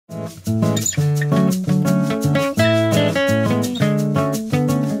Welcome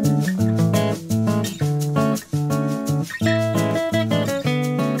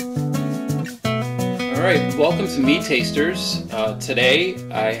to Mead Tasters. Today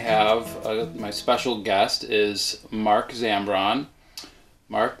I have my special guest is Mark Zambron.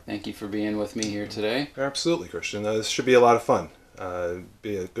 Mark, thank you for being with me here today. Absolutely, Christian. This should be a lot of fun.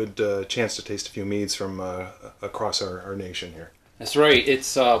 Be a good chance to taste a few meads from across our nation here. That's right.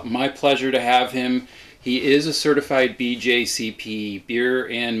 It's my pleasure to have him. He is a certified BJCP beer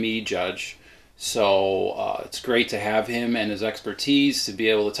and mead judge. So it's great to have him and his expertise to be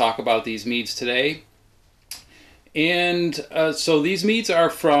able to talk about these meads today. And so these meads are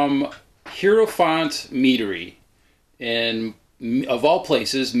from Hierophant Meadery in, of all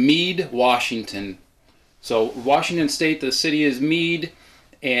places, Mead, Washington. So Washington State, the city is Mead,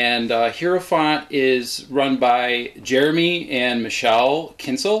 and Hierophant is run by Jeremy and Michelle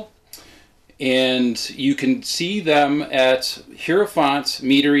Kyncl. And you can see them at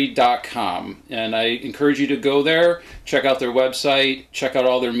hierophantmeadery.com. And I encourage you to go there, check out their website, check out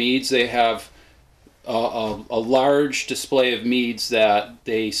all their meads. They have a large display of meads that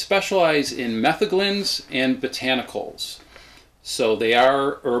they specialize in metheglins and botanicals. So they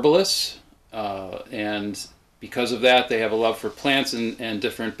are herbalists, and because of that they have a love for plants and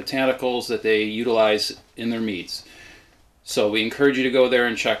different botanicals that they utilize in their meads. So we encourage you to go there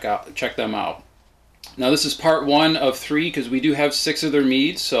and check them out. Now this is part 1 of 3 because we do have 6 of their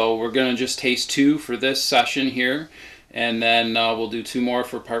meads, so we're going to just taste 2 for this session here, and then we'll do 2 more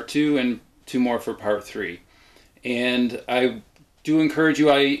for part 2 and 2 more for part 3. And I do encourage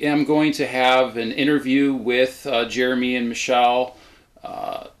you, I am going to have an interview with Jeremy and Michelle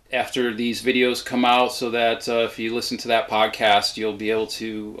after these videos come out, so that if you listen to that podcast, you'll be able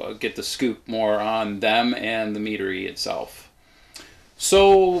to get the scoop more on them and the meadery itself.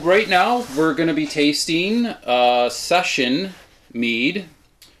 So right now we're going to be tasting a session mead.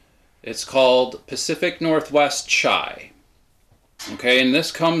 It's called Pacific Northwest Chai. Okay, and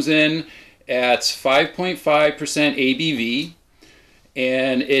this comes in at 5.5% ABV,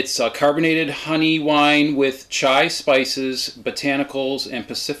 and it's a carbonated honey wine with chai spices, botanicals, and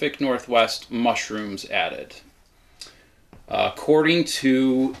Pacific Northwest mushrooms added. According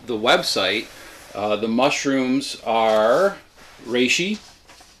to the website, the mushrooms are Reishi,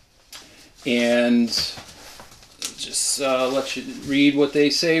 and just let you read what they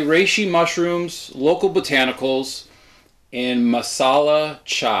say. Reishi mushrooms, local botanicals, and masala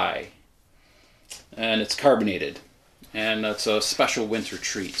chai. And it's carbonated, and that's a special winter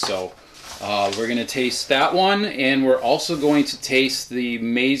treat. So we're going to taste that one, and we're also going to taste the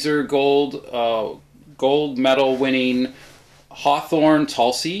Mazer gold medal winning Hawthorn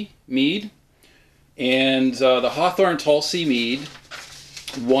Tulsi mead. And the Hawthorn Tulsi mead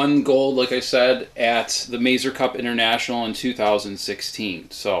won gold, like I said, at the Mazer Cup International in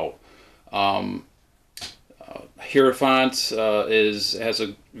 2016. So Hierophant has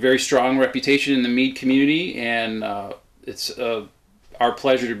a very strong reputation in the mead community, and it's our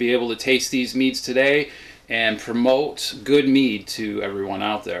pleasure to be able to taste these meads today and promote good mead to everyone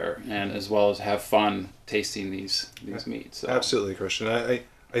out there, and as well as have fun tasting these meads. So. Absolutely, Christian.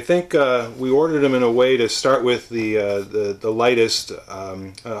 I think we ordered them in a way to start with the lightest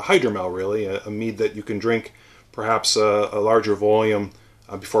hydromel, really, a mead that you can drink perhaps a larger volume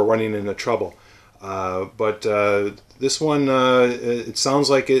before running into trouble. But this one, it sounds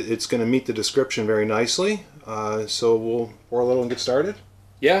like it's going to meet the description very nicely. So we'll pour a little and get started?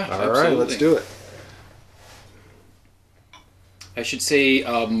 Yeah, All absolutely. right, let's do it. I should say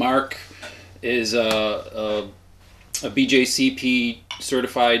Mark is a BJCP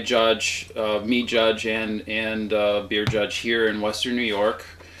certified judge, mead judge, and beer judge here in Western New York.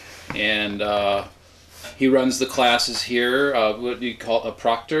 And he runs the classes here. What do you call a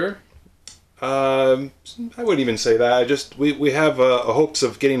proctor? I wouldn't even say that. We have hopes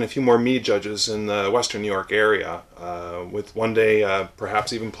of getting a few more mead judges in the Western New York area, with one day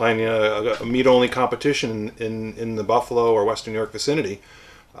perhaps even planning a mead-only competition in the Buffalo or Western New York vicinity.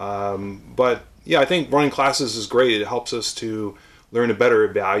 But yeah, I think running classes is great. It helps us to learn to better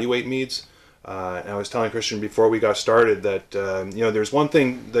evaluate meads. And I was telling Christian before we got started that you know, there's one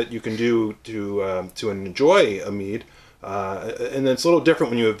thing that you can do to enjoy a mead. And it's a little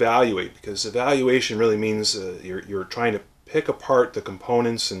different when you evaluate, because evaluation really means you're trying to pick apart the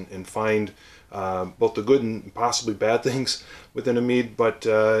components and find both the good and possibly bad things within a mead. But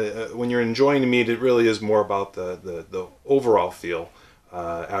when you're enjoying a mead, it really is more about the overall feel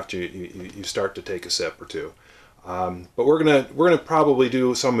after you start to take a sip or two. But we're gonna probably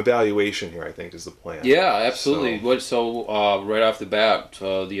do some evaluation here, I think, is the plan. Yeah, absolutely. So, Right off the bat,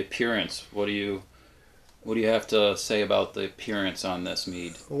 the appearance. What do you have to say about the appearance on this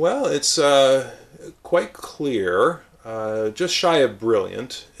mead? well, it's quite clear, just shy of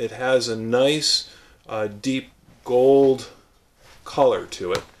brilliant. It has a nice, deep gold color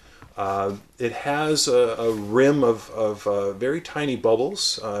to it. It has a rim of very tiny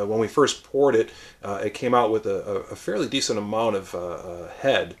bubbles. When we first poured it, it came out with a fairly decent amount of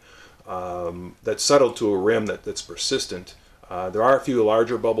head that settled to a rim that's persistent. There are a few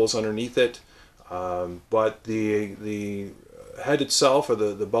larger bubbles underneath it, but the head itself, or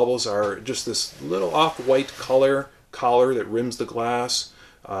the bubbles, are just this little off-white collar that rims the glass.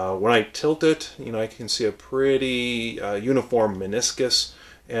 When I tilt it, I can see a pretty uniform meniscus.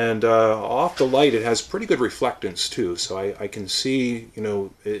 And off the light, it has pretty good reflectance too. So I can see,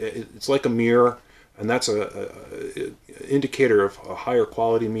 it's like a mirror, and that's a indicator of a higher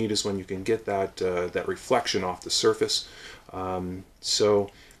quality mead is when you can get that reflection off the surface.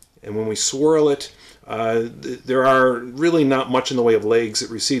 And when we swirl it, there are really not much in the way of legs. It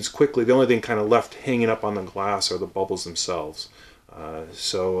recedes quickly. The only thing kind of left hanging up on the glass are the bubbles themselves.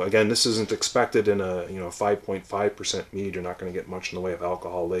 So again, this isn't expected in a 5.5% mead. You're not going to get much in the way of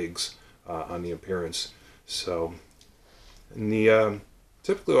alcohol legs on the appearance. So,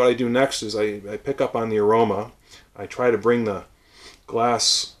 typically what I do next is I pick up on the aroma. I try to bring the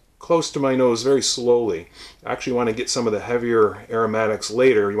glass close to my nose very slowly. I actually want to get some of the heavier aromatics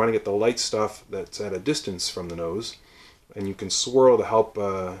later. You want to get the light stuff that's at a distance from the nose, and you can swirl to help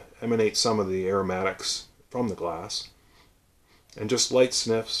emanate some of the aromatics from the glass. And just light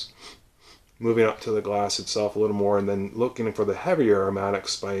sniffs, moving up to the glass itself a little more, and then looking for the heavier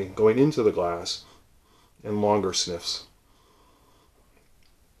aromatics by going into the glass, and longer sniffs.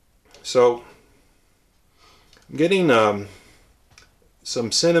 So, I'm getting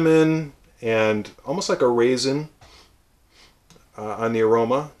some cinnamon and almost like a raisin on the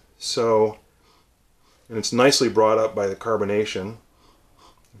aroma. So, and it's nicely brought up by the carbonation.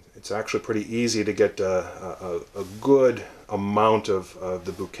 It's actually pretty easy to get a good amount of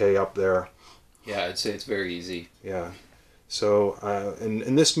the bouquet up there. Yeah, I'd say it's very easy. Yeah. So,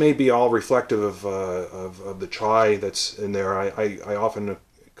 and this may be all reflective of the chai that's in there. I often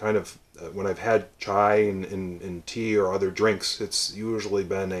kind of, when I've had chai in tea or other drinks, it's usually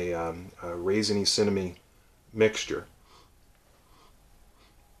been a raisiny, cinnamony mixture.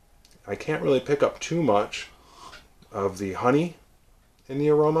 I can't really pick up too much of the honey in the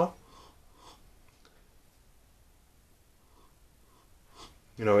aroma.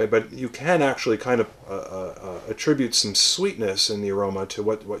 But you can actually kind of attribute some sweetness in the aroma to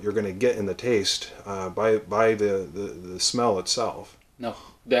what you're going to get in the taste by the smell itself. No,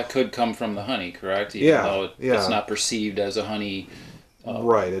 that could come from the honey, correct? Even though it's not perceived as a honey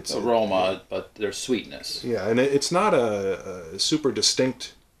right, it's aroma, but there's sweetness. Yeah, and it's not a super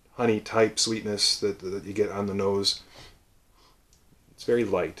distinct honey type sweetness that you get on the nose. It's very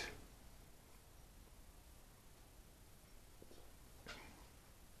light.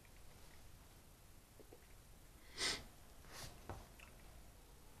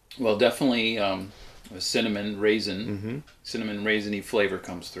 Well, definitely a cinnamon raisiny flavor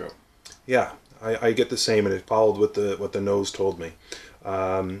comes through. Yeah, I get the same, and it followed what the nose told me.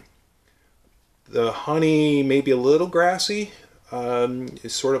 The honey may be a little grassy.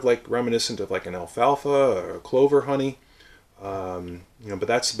 It's sort of like reminiscent of like an alfalfa or a clover honey. But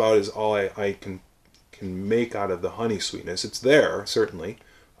that's about as all I can make out of the honey sweetness. It's there, certainly.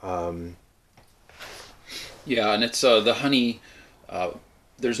 Yeah, and it's the honey.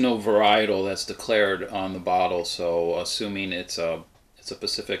 There's no varietal that's declared on the bottle, so assuming it's a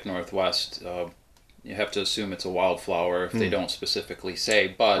Pacific Northwest, you have to assume it's a wildflower if they don't specifically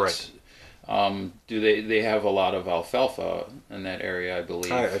say. But right. Do they have a lot of alfalfa in that area? I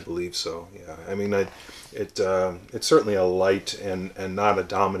believe. I believe so. Yeah. I mean, it's certainly a light and not a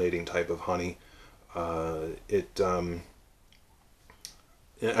dominating type of honey.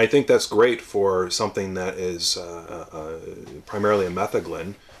 I think that's great for something that is primarily a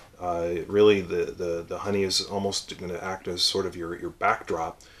metheglin. Really, the honey is almost going to act as sort of your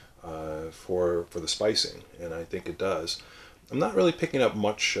backdrop for the spicing, and I think it does. I'm not really picking up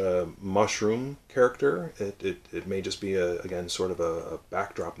much mushroom character. It may just be again sort of a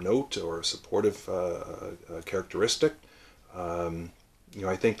backdrop note or a supportive characteristic.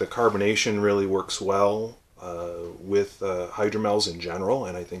 I think the carbonation really works well with hydromels in general,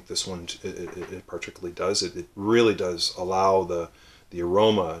 and I think this one it particularly does. It really does allow the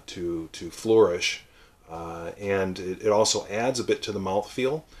aroma to flourish, and it also adds a bit to the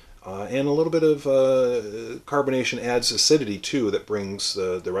mouthfeel. And a little bit of carbonation adds acidity too, that brings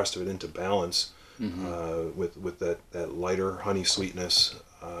the rest of it into balance with that lighter honey sweetness.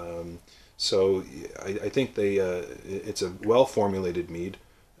 So I think it's a well formulated mead.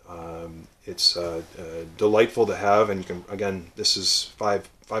 It's delightful to have, and you can, again, this is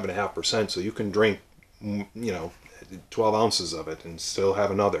 5.5%, so you can drink 12 ounces of it and still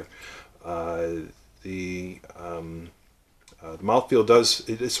have another. The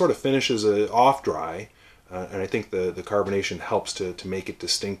mouthfeel it sort of finishes off dry, and I think the carbonation helps to make it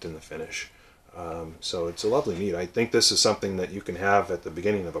distinct in the finish. So it's a lovely mead. I think this is something that you can have at the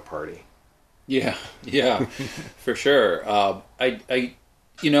beginning of a party. Yeah, yeah, for sure. I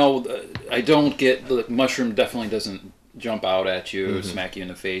don't get the mushroom. Definitely doesn't jump out at you, smack you in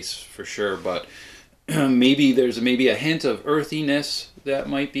the face for sure. But maybe there's a hint of earthiness that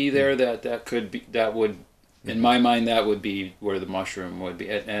might be there. That would, in my mind, that would be where the mushroom would be.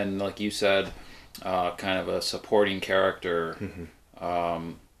 And like you said, kind of a supporting character,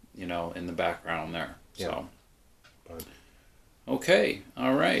 in the background there. Yeah. So. Okay,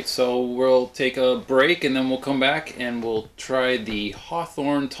 all right. So we'll take a break and then we'll come back and we'll try the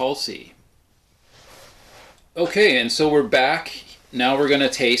Hawthorn Tulsi. Okay, and so we're back. Now we're going to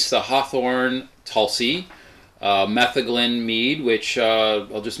taste the Hawthorn Tulsi metheglin mead, which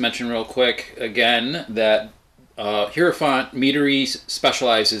I'll just mention real quick again that Hierophant Meadery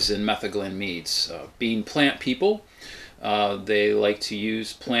specializes in metheglin meads. Being plant people, they like to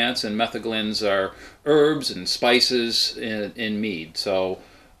use plants, and metheglins are herbs and spices in mead. So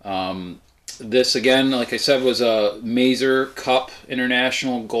this, again, like I said, was a Mazer Cup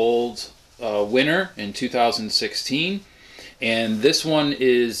International Gold winner in 2016. And this one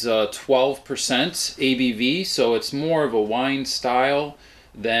is 12% ABV, so it's more of a wine style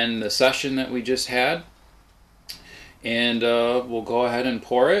than the session that we just had. And we'll go ahead and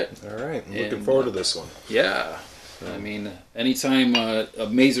pour it. All right, I'm looking forward to this one. Yeah. I mean, anytime a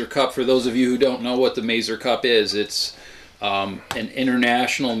Mazer Cup, for those of you who don't know what the Mazer Cup is, it's an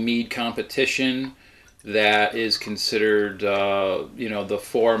international mead competition that is considered, the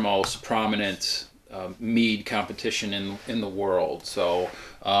foremost prominent mead competition in the world. So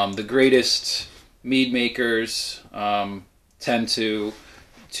the greatest mead makers tend to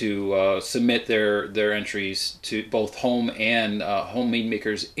submit their entries to both home mead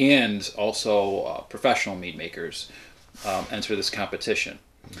makers and also professional mead makers enter this competition.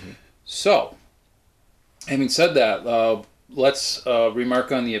 So, having said that, let's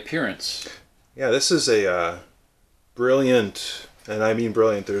remark on the appearance. Yeah, this is a brilliant, and I mean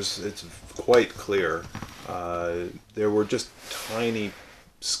brilliant. It's quite clear. There were just tiny,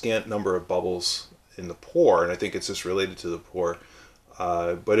 scant number of bubbles in the pour, and I think it's just related to the pour.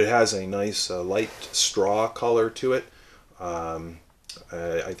 But it has a nice light straw color to it.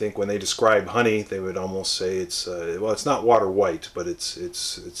 I think when they describe honey, they would almost say it's it's not water white, but it's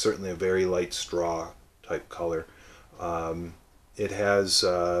certainly a very light straw type color. It has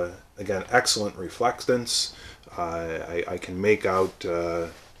again excellent reflectance. I can make out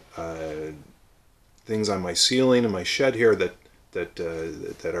things on my ceiling and my shed here that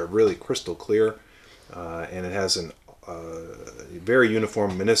are really crystal clear, and it has a very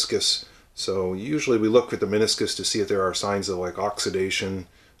uniform meniscus. So usually we look at the meniscus to see if there are signs of like oxidation,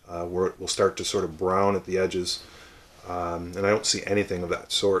 where it will start to sort of brown at the edges, and I don't see anything of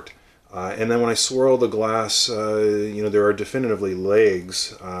that sort. And then when I swirl the glass, there are definitively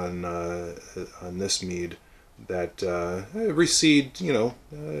legs on this mead that recede,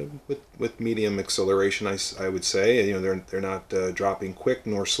 with medium acceleration. I would say, they're not dropping quick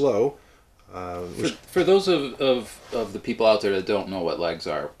nor slow. For those of the people out there that don't know what legs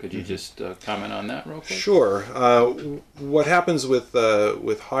are, could you just comment on that real quick? Sure. What happens with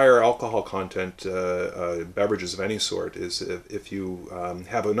higher alcohol content beverages of any sort is if you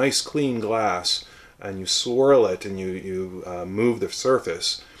have a nice clean glass and you swirl it and you move the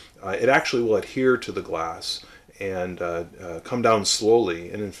surface, it actually will adhere to the glass and come down slowly.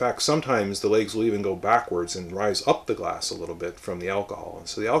 And in fact, sometimes the legs will even go backwards and rise up the glass a little bit from the alcohol. And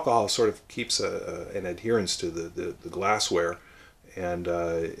so the alcohol sort of keeps an adherence to the glassware, and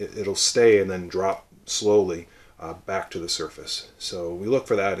it'll stay and then drop slowly back to the surface. So we look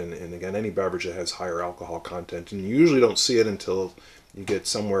for that in again, any beverage that has higher alcohol content. And you usually don't see it until you get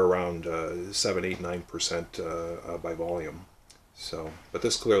somewhere around 7, 8, 9% by volume. So, but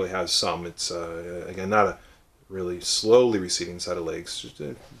this clearly has some. It's, again, not a really slowly receding set of legs, just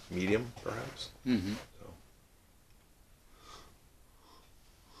a medium, perhaps. Mm-hmm.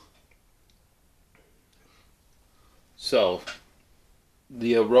 So,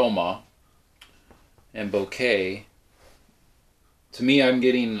 the aroma and bouquet To me, I'm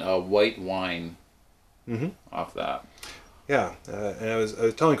getting a white wine Mm-hmm. off that. Yeah, and I was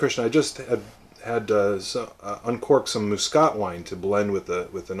telling Christian I just had uncorked some Muscat wine to blend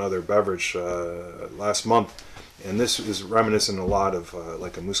with another beverage last month, and this is reminiscent a lot of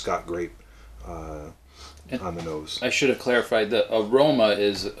like a Muscat grape on the nose. I should have clarified that aroma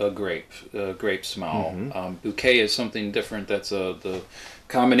is a grape smell. Mm-hmm. Bouquet is something different. That's the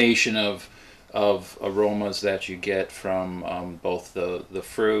combination of aromas that you get from both the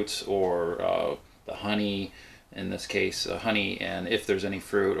fruits or the honey. In this case, honey, and if there's any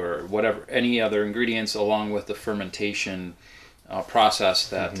fruit or whatever, any other ingredients, along with the fermentation process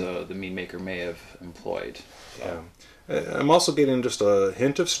that the mead maker may have employed. So. Yeah, I'm also getting just a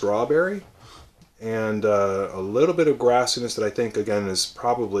hint of strawberry and a little bit of grassiness that I think again is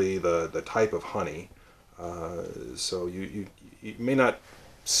probably the type of honey. So you may not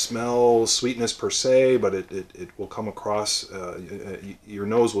smell sweetness per se, but it will come across, your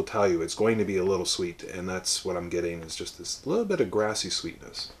nose will tell you it's going to be a little sweet, and that's what I'm getting, is just this little bit of grassy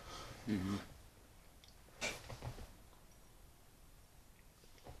sweetness. Mm-hmm.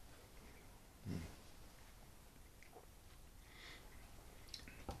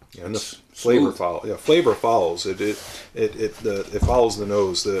 And the flavor follows. It follows the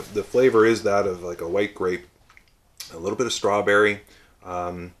nose. The flavor is that of like a white grape, a little bit of strawberry.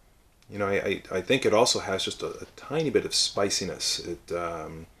 I think it also has just a tiny bit of spiciness. It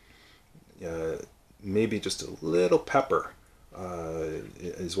maybe just a little pepper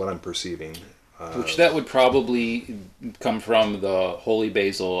is what I'm perceiving. Which that would probably come from the holy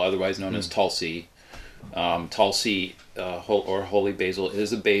basil, otherwise known as Tulsi. Tulsi or holy basil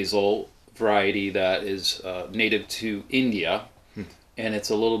is a basil variety that is native to India, and it's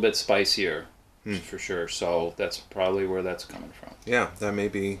a little bit spicier. For sure. So that's probably where that's coming from. Yeah, that may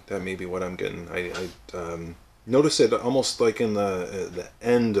be what I'm getting. I notice it almost like in the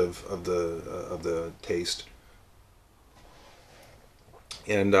end of the taste,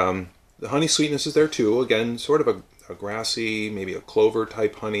 and the honey sweetness is there too. Again, sort of a grassy, maybe a clover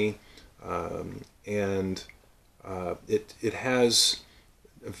type honey, and it has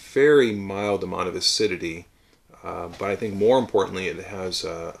a very mild amount of acidity. But I think more importantly, it has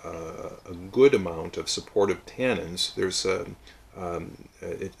a good amount of supportive tannins. There's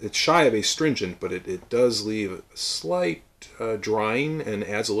it's shy of astringent, but it does leave a slight drying and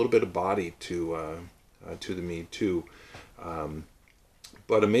adds a little bit of body to the mead too.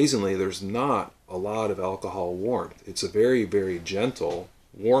 But amazingly, there's not a lot of alcohol warmth. It's a very, very gentle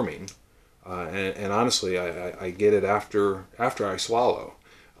warming, and honestly, I get it after I swallow.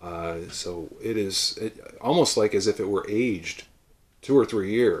 So it is almost like as if it were aged 2 or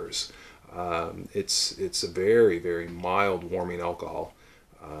 3 years. It's a very, very mild warming alcohol.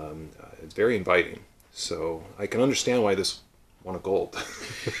 It's very inviting. So I can understand why this won a gold.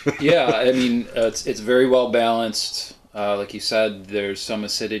 Yeah, I mean, it's very well balanced. Like you said, there's some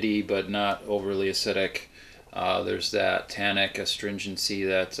acidity, but not overly acidic. There's that tannic astringency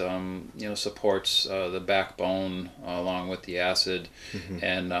that supports the backbone along with the acid,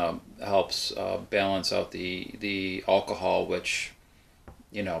 and helps balance out the alcohol, which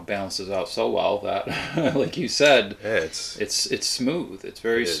balances out so well that, like you said, Yeah, it's smooth. It's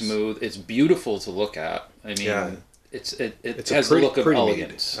very smooth. It's beautiful to look at. I mean, yeah. It has a look of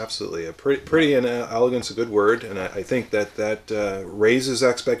elegance. Mead. Absolutely, pretty and elegance a good word, and I think that raises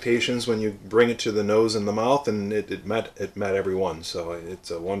expectations when you bring it to the nose and the mouth, and it met everyone. So it's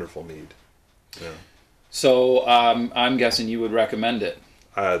a wonderful mead. Yeah. So I'm guessing you would recommend it.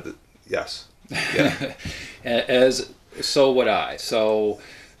 Yes. Yeah. So would I. So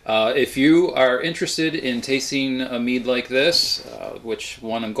if you are interested in tasting a mead like this, which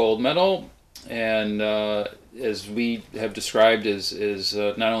won a gold medal, and as we have described, is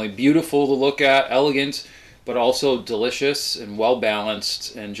not only beautiful to look at, elegant, but also delicious and well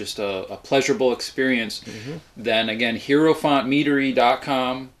balanced, and just a pleasurable experience, then again,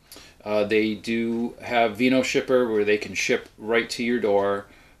 hierophantmeadery.com. They do have Vino Shipper, where they can ship right to your door,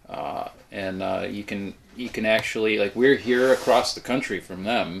 and you can actually, like, we're here across the country from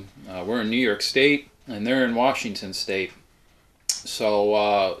them. We're in New York State, and they're in Washington State.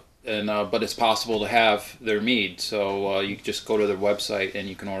 So but it's possible to have their mead, so you just go to their website and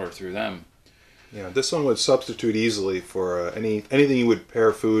you can order through them. Yeah, this one would substitute easily for anything you would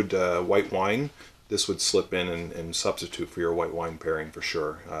pair food, white wine. This would slip in and substitute for your white wine pairing for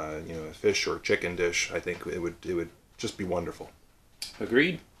sure. A fish or chicken dish, I think it would just be wonderful.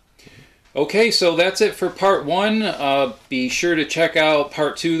 Agreed. Okay, so that's it for part 1. Be sure to check out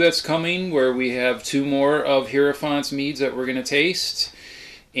part 2 that's coming, where we have 2 more of Hierophant's meads that we're going to taste.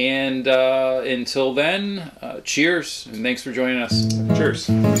 And until then, cheers, and thanks for joining us. Cheers.